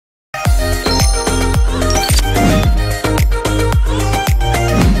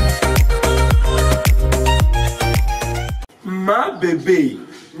baby.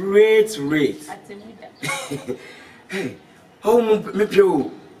 Rate. Hey, how me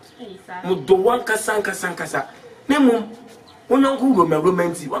pio? Mudo one kasa. Me mum, when uncle go my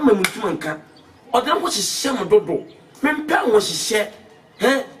romantic, what me mutumanka? Or then what she share my dodo. Me pay what she share.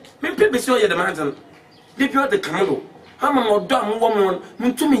 Eh? Me pay beside you the mountain. Me pay the camel. I'm a more dumb woman,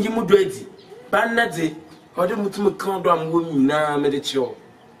 Mutumi you ready. Banadi, or the Mutumi condom woman now made it show.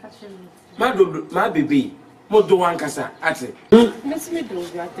 My baby, Mudo one kasa, at it. Miss me do,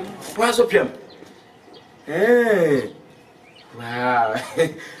 what's up, Pim? Eh, wow.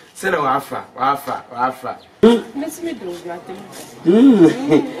 Send a wafa. Miss me do,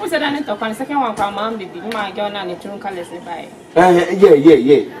 what's that? I need to find a second one for mom, baby. My girl, and it's colors by.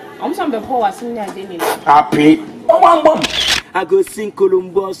 Yeah. I'm some before I seen that daily. Happy. Oh, I go sing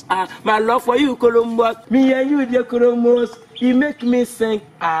Columbus. My love for you, Columbus. Me and you, dear Columbus. You make me sing.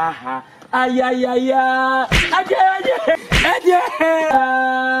 Aha. Ay.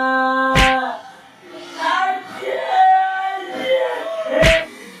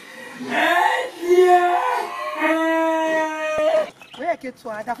 Where get to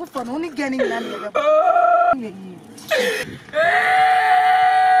that for only getting none.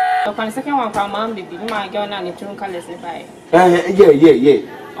 The second one for mom, baby. My girl, and it's colors by. Yeah.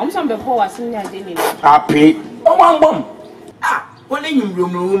 I'm some before I seen that daily. Happy. Oh, when you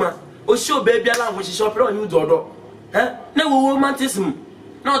room, oh, show baby alarm when she shop on you, Dodo. Eh? No romanticism.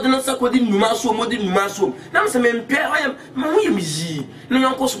 No, the not suck within Numaso, modern Numaso. Now, some impair, I am Muyamiji. No,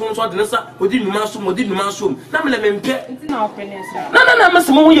 uncle sponsor the Nasa within Numaso, modern Numaso. Now, I'm impair. It's not opinion, sir. No, Must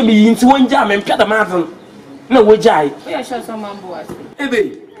Muyami into one jam and Piata Martin. No, we jai. We are sure some boys. Eh,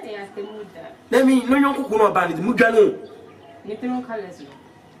 baby. Let me no young cook about it. Mugano. Little colors.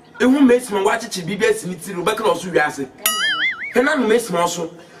 It won't make my watch it be best in the back of Suyas. And I'm Miss Mosso.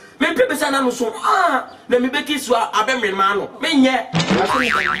 Me pepe sana no so na me beki so abemre ma no me nye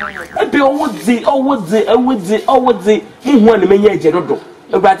e be owodzi muhu an me nye eje dodo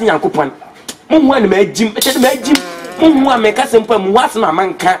egbati yankopon muhu an me agim muhu an me kase mpa mu wase na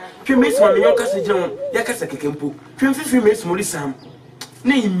manka twe me sima me nyoka se gire ya kase kekempo twe mfifi me smoli sam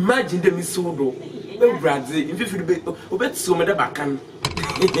na imagine dem so do ebrade mfifi be obetso me da bakan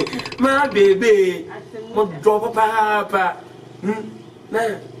ma bebe mo drop papa na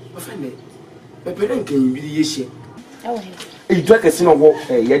offended. My parent can be the issue. Oh, you drag a sin of walk,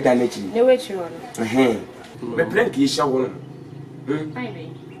 yet than it. No way, you my parent is shower.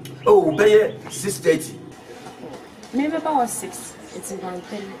 Oh, bay 6:30. Maybe about 6. It's about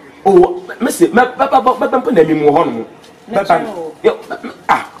 10. Oh, Missy, Papa, put them more home.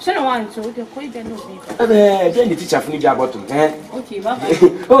 Shall want to the quite then the teacher from the bottom. Okay, bye.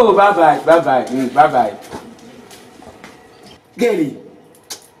 Oh, bye. Gary.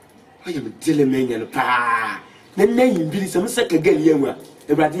 I am telling me and pa. Then you be some second girl, you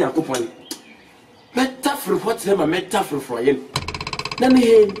everybody are coupon. Meta for whatever meta for you. Let me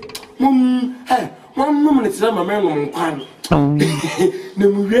hear, 1 moment it's my man on pan. No,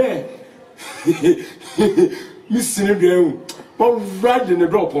 Miss Cinderella, right in the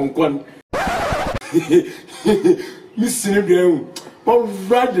drop on one. Miss Cinderella,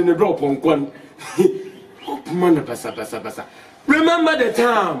 right in the drop on one. Oh, man, passa. Remember the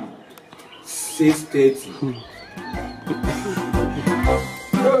time. 6:30.